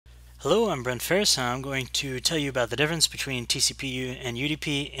Hello, I'm Brent Farris, and I'm going to tell you about the difference between TCP and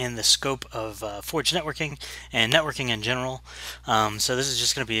UDP in the scope of forge networking and networking in general. So this is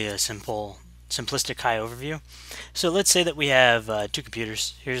just going to be a simplistic high overview. So let's say that we have two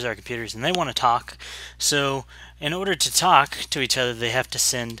computers. Here's our computers, and they want to talk. So in order to talk to each other, they have to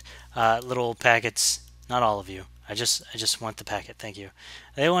send little packets. Not all of you. I just want the packet. Thank you.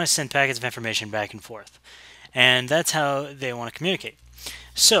 They want to send packets of information back and forth, and that's how they want to communicate.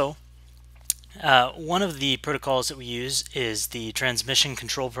 So one of the protocols that we use is the Transmission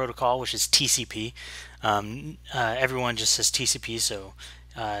Control Protocol, which is TCP. Everyone just says TCP, so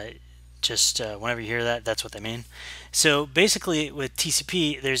whenever you hear that, that's what they mean. So basically with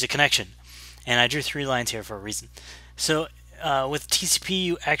TCP, there's a connection, and I drew 3 lines here for a reason. So with TCP,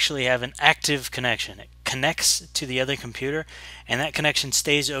 you actually have an active connection. It connects to the other computer, and that connection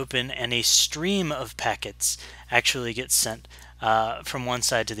stays open, and a stream of packets actually gets sent from one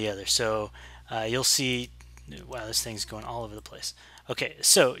side to the other. So you'll see, wow, this thing's going all over the place. Okay,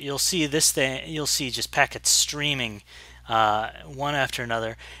 so you'll see this thing, you'll see just packets streaming one after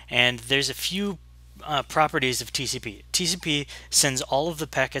another, and there's a few properties of TCP. TCP sends all of the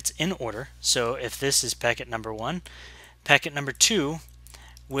packets in order, so if this is packet number 1, packet number 2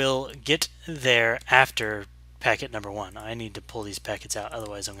 will get there after packet number 1. I need to pull these packets out,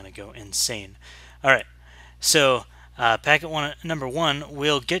 otherwise I'm going to go insane. Alright, so number 1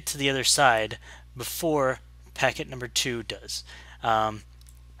 will get to the other side before packet number 2 does.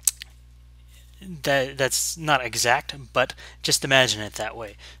 That's not exact, but just imagine it that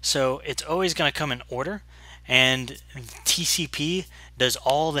way. So it's always going to come in order, and TCP does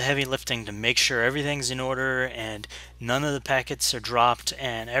all the heavy lifting to make sure everything's in order and none of the packets are dropped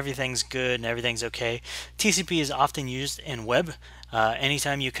and everything's good and everything's okay. TCP is often used in web.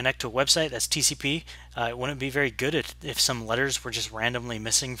 Anytime you connect to a website, that's TCP. It wouldn't be very good if some letters were just randomly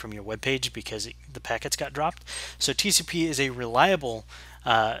missing from your web page because the packets got dropped. So TCP is a reliable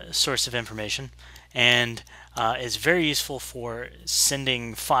source of information, and is very useful for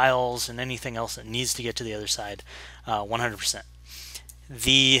sending files and anything else that needs to get to the other side 100%.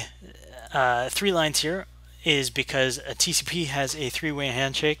 The 3 lines here is because a TCP has a 3-way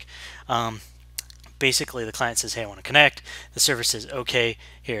handshake. Basically, the client says, hey, I want to connect. The server says, okay,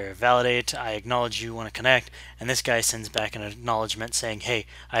 here, validate, I acknowledge you want to connect. And this guy sends back an acknowledgement saying, hey,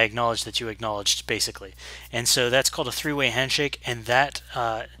 I acknowledge that you acknowledged, basically. And so that's called a 3-way handshake, and that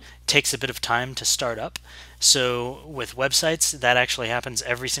takes a bit of time to start up. So with websites, that actually happens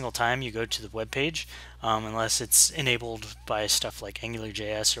every single time you go to the web page, unless it's enabled by stuff like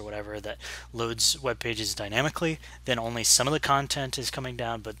AngularJS or whatever that loads web pages dynamically. Then only some of the content is coming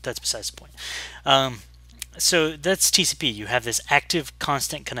down, but that's besides the point. So that's TCP. You have this active,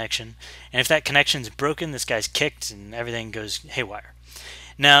 constant connection, and if that connection's broken, this guy's kicked and everything goes haywire.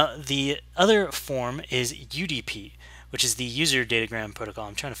 Now, the other form is UDP, which is the User Datagram Protocol.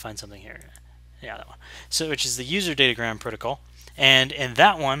 I'm trying to find something here. Yeah, that one. So, which is the User Datagram Protocol, and in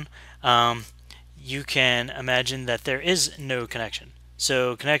that one, you can imagine that there is no connection.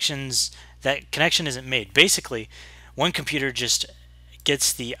 So that connection isn't made. Basically, one computer just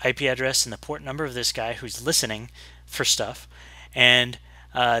gets the IP address and the port number of this guy who's listening for stuff, and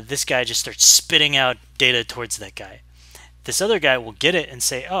this guy just starts spitting out data towards that guy. This other guy will get it and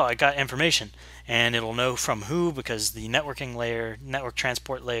say, oh, I got information, and it'll know from who, because the networking layer, network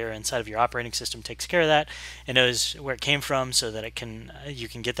transport layer inside of your operating system takes care of that. It knows where it came from so that you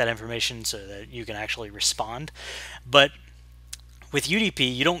can get that information so that you can actually respond. But with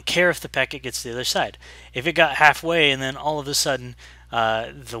UDP, you don't care if the packet gets to the other side. If it got halfway and then all of a sudden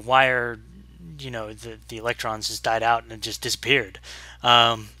the wire, the electrons just died out and it just disappeared,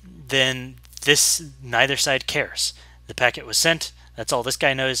 then neither side cares. The packet was sent, that's all this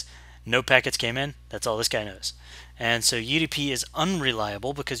guy knows. No packets came in, that's all this guy knows. And so UDP is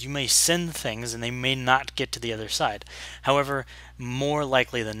unreliable because you may send things and they may not get to the other side. However, more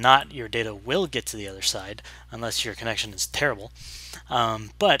likely than not, your data will get to the other side unless your connection is terrible.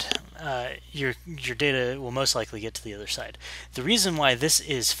 But your data will most likely get to the other side. The reason why this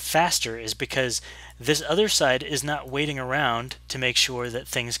is faster is because this other side is not waiting around to make sure that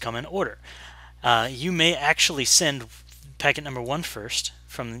things come in order. You may actually send packet number 1 first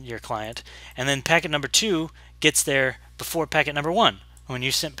from your client, and then packet number 2 gets there before packet number 1 when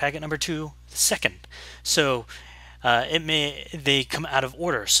you sent packet number 2 second. So they come out of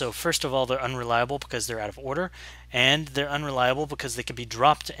order. So first of all, they're unreliable because they're out of order, and they're unreliable because they can be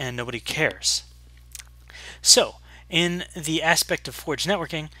dropped and nobody cares. So in the aspect of forge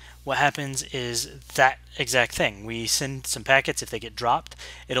networking, what happens is that exact thing. We send some packets. If they get dropped,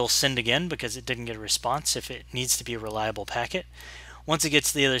 it'll send again because it didn't get a response if it needs to be a reliable packet. Once it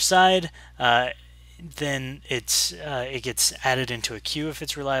gets to the other side, then it gets added into a queue if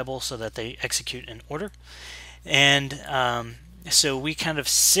it's reliable, so that they execute in order. And so we kind of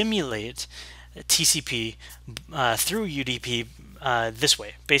simulate TCP through UDP this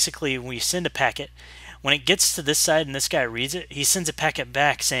way. Basically, we send a packet. When it gets to this side and this guy reads it, he sends a packet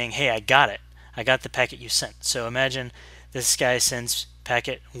back saying, hey, I got it. I got the packet you sent. So imagine this guy sends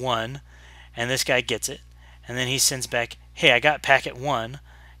packet 1, and this guy gets it. And then he sends back, hey, I got packet 1.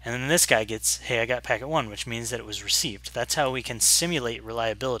 And then this guy gets, hey, I got packet 1, which means that it was received. That's how we can simulate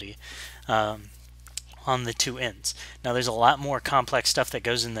reliability on the two ends. Now, there's a lot more complex stuff that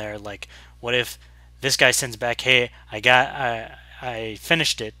goes in there, like what if this guy sends back, hey, I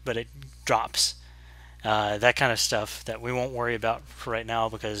finished it, but it drops. That kind of stuff that we won't worry about for right now,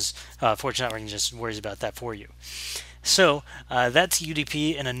 because Forge Networking just worries about that for you. So that's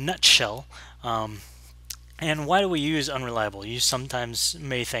UDP in a nutshell. And why do we use unreliable? You sometimes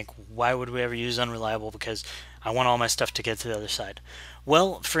may think, why would we ever use unreliable? Because I want all my stuff to get to the other side.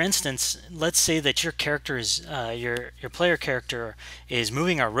 Well, for instance, let's say that your character is your player character is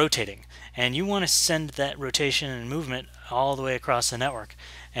moving or rotating, and you want to send that rotation and movement all the way across the network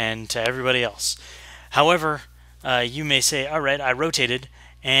and to everybody else. However, you may say, all right, I rotated,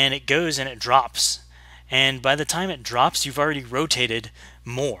 and it goes and it drops. And by the time it drops, you've already rotated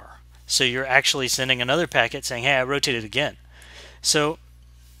more. So you're actually sending another packet saying, hey, I rotated again. So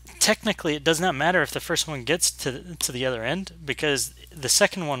technically, it does not matter if the first one gets to the other end, because the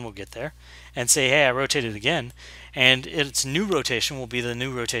second one will get there and say, hey, I rotated again. And its new rotation will be the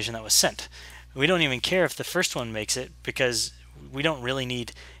new rotation that was sent. We don't even care if the first one makes it, because we don't really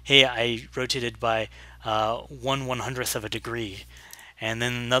need, hey, I rotated by 1/100th of a degree, and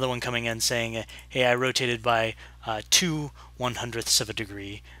then another one coming in saying, hey, I rotated by 2/100ths of a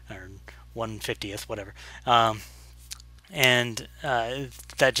degree, or 1/50th, whatever. And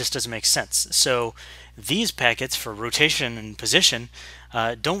that just doesn't make sense. So these packets for rotation and position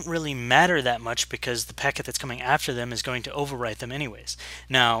don't really matter that much, because the packet that's coming after them is going to overwrite them anyways.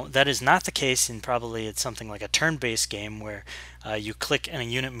 Now, that is not the case in probably it's something like a turn-based game where you click and a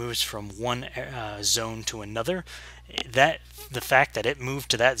unit moves from one zone to another. The fact that it moved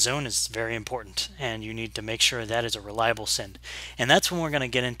to that zone is very important, and you need to make sure that is a reliable send. And that's when we're going to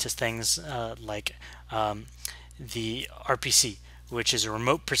get into things like the RPC, which is a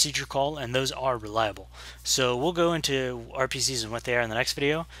remote procedure call, and those are reliable. So we'll go into RPCs and what they are in the next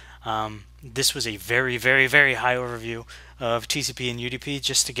video. This was a very, very, very high overview of TCP and UDP,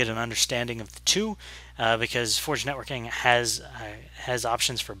 just to get an understanding of the two, because Forge Networking has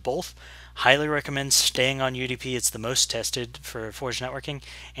options for both. Highly recommend staying on UDP. It's the most tested for Forge Networking,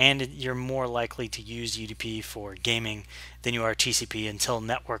 and you're more likely to use UDP for gaming than you are TCP until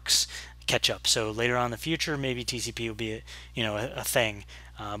networks catch up. So later on in the future, maybe TCP will be a thing,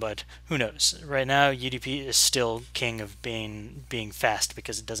 but who knows? Right now, UDP is still king of being fast,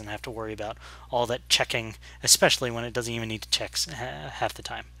 because it doesn't have to worry about all that checking, especially when it doesn't even need to check half the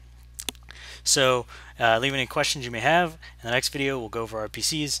time. So leave any questions you may have. In the next video, we'll go over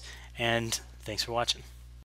RPCs, and thanks for watching.